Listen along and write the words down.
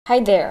Hi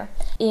there!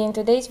 In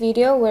today's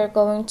video we're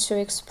going to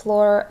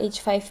explore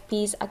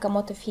H5P's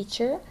Agamotto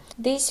feature.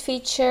 This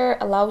feature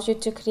allows you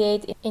to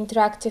create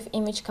interactive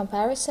image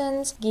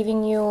comparisons,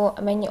 giving you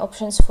many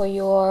options for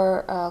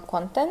your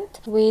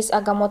content. With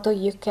Agamotto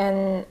you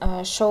can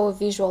show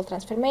visual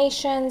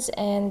transformations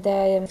and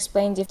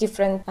explain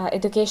different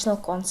educational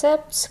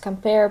concepts,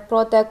 compare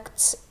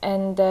products,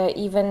 and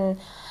even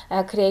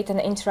create an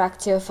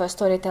interactive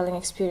storytelling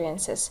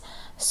experiences.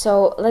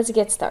 So let's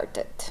get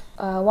started.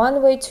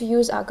 One way to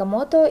use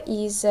Agamotto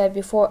is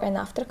before and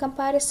after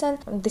comparison.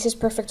 This is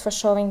perfect for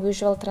showing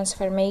visual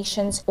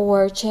transformations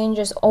or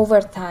changes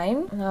over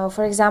time.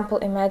 For example,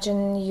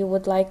 imagine you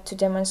would like to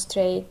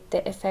demonstrate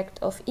the effect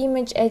of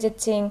image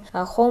editing,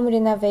 home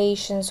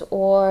renovations,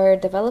 or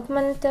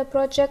development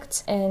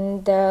projects,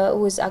 and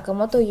with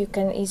Agamotto you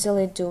can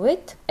easily do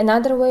it.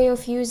 Another way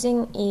of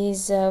using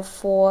is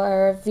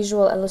for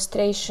visual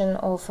illustration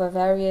of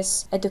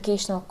various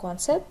educational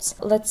concepts.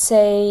 Let's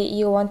say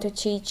you want to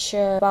teach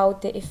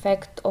about the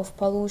effect of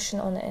pollution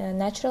on a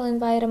natural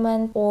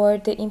environment or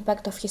the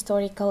impact of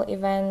historical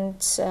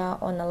events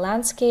on the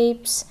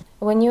landscapes.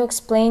 When you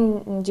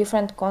explain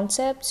different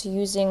concepts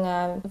using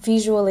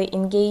visually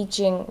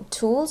engaging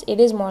tools, it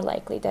is more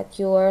likely that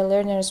your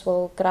learners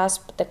will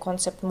grasp the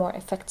concept more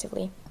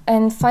effectively.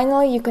 And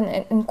finally, you can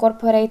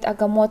incorporate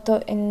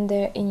Agamotto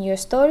in your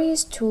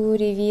stories to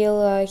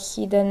reveal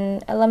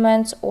hidden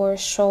elements or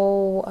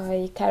show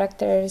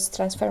characters'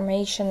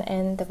 transformation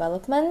and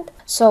development.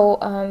 So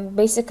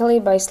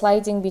basically, by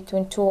sliding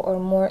between two or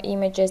more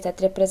images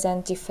that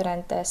represent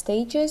different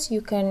stages,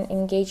 you can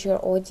engage your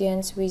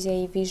audience with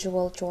a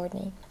visual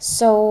journey.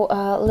 So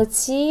let's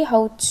see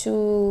how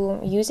to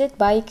use it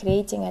by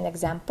creating an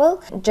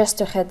example. Just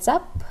a heads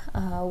up,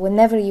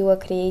 whenever you are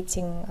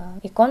creating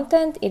a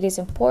content, it is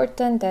important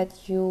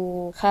that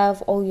you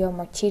have all your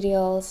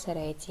materials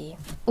ready.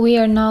 We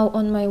are now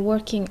on my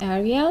working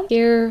area.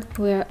 Here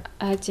we are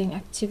adding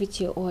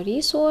activity or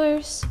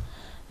resource,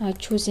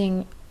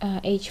 choosing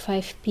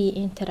H5P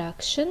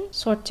interaction,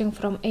 sorting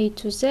from A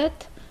to Z,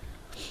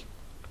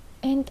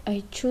 and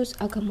I choose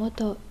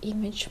Agamotto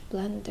image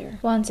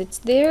blender. Once it's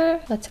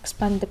there, let's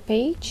expand the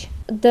page.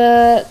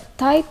 The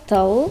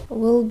title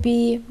will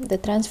be the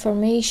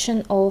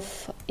transformation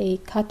of a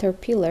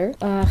caterpillar.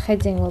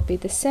 Heading will be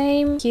the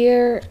same.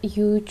 Here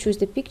you choose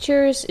the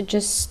pictures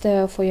just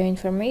for your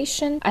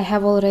information. I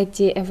have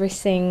already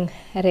everything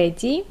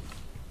ready.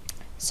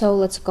 So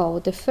let's go.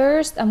 The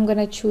first I'm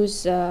gonna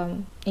choose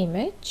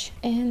image,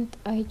 and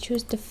I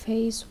choose the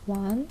phase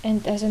 1,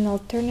 and as an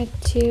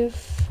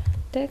alternative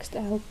text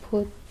I'll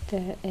put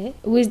the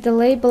with the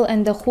label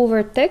and the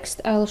hover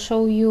text. I'll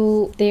show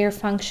you their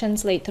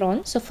functions later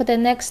on. So for the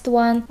next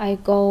one I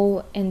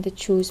go and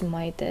choose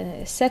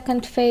the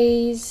second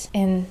phase,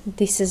 and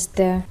this is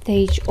the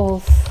stage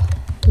of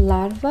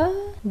larva.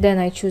 Then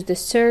I choose the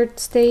third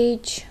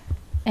stage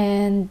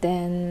and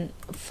then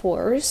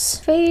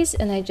fourth phase,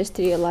 and I just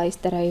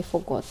realized that I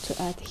forgot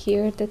to add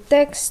here the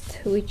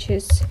text, which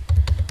is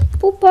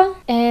pupa,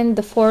 and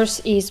the fourth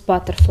is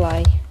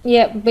butterfly.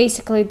 Yeah,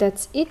 basically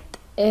that's it.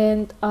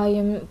 And I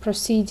am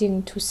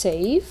proceeding to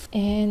save,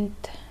 and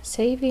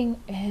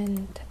saving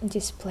and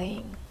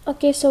displaying.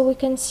 Okay, so we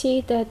can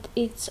see that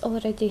it's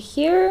already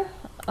here.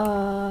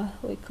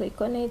 We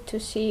click on it to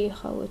see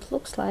how it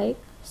looks like.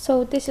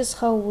 So this is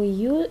how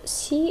we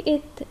see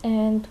it,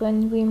 and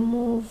when we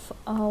move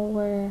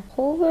our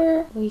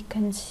hover we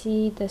can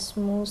see the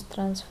smooth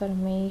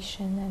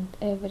transformation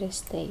at every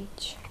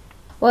stage.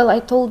 Well,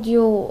 I told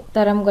you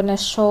that I'm gonna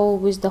show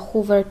with the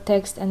hover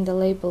text and the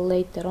label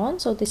later on,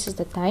 so this is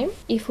the time.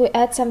 If we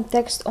add some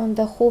text on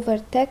the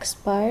hover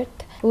text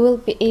part, we will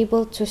be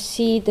able to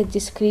see the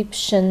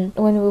description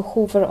when we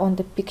hover on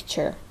the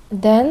picture.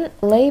 Then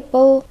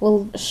label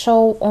will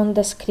show on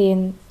the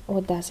screen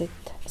what does it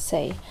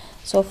say.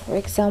 So for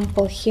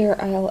example, here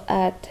I'll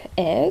add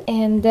egg,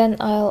 and then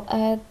I'll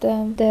add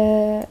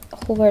the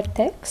hover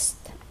text.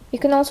 You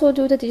can also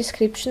do the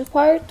description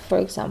part. For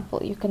example,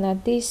 you can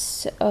add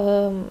this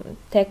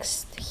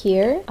text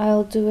here.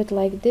 I'll do it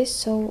like this,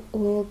 so we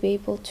will be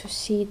able to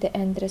see the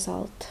end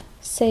result.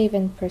 Save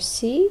and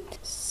proceed.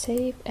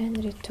 Save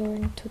and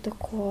return to the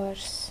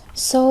course.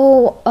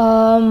 So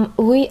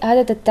we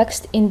added the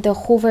text in the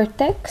hover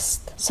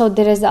text. So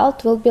the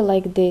result will be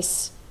like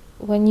this.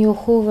 When you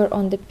hover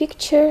on the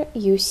picture,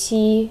 you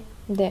see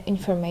the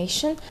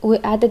information. We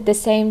added the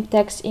same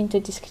text into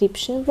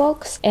description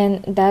box,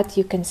 and that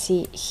you can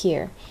see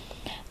here.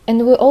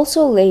 And we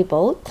also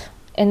labeled,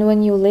 and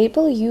when you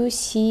label you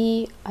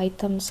see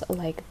items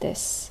like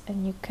this,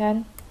 and you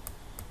can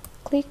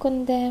click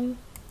on them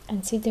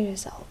and see the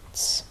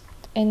results.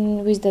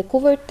 And with the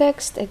hover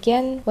text,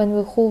 again, when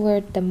we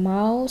hover the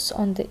mouse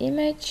on the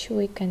image,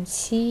 we can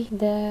see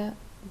the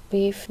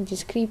brief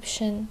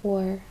description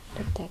or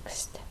the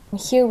text.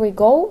 Here we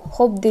go.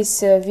 Hope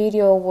this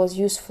video was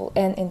useful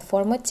and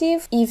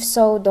informative. If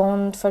so,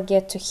 don't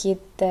forget to hit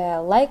the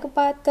like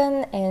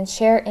button and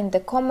share in the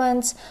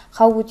comments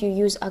how would you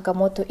use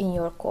Agamotto in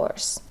your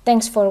course.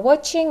 Thanks for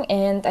watching,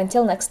 and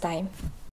until next time.